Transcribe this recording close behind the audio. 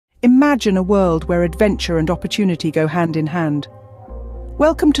Imagine a world where adventure and opportunity go hand in hand.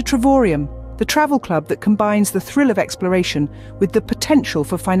 Welcome to Travorium, the travel club that combines the thrill of exploration with the potential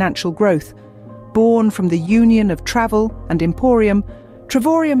for financial growth. Born from the union of travel and emporium,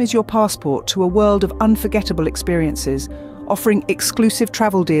 Travorium is your passport to a world of unforgettable experiences, offering exclusive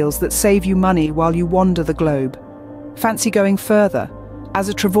travel deals that save you money while you wander the globe. Fancy going further? As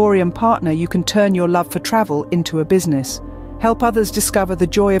a Travorium partner, you can turn your love for travel into a business. Help others discover the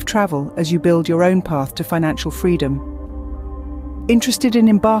joy of travel as you build your own path to financial freedom. Interested in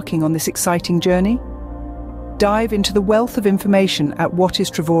embarking on this exciting journey? Dive into the wealth of information at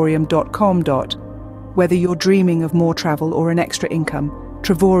whatistravorium.com. Whether you're dreaming of more travel or an extra income,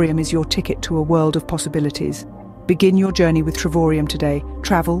 Travorium is your ticket to a world of possibilities. Begin your journey with Travorium today.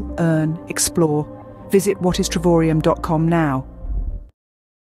 Travel, earn, explore. Visit whatistravorium.com now.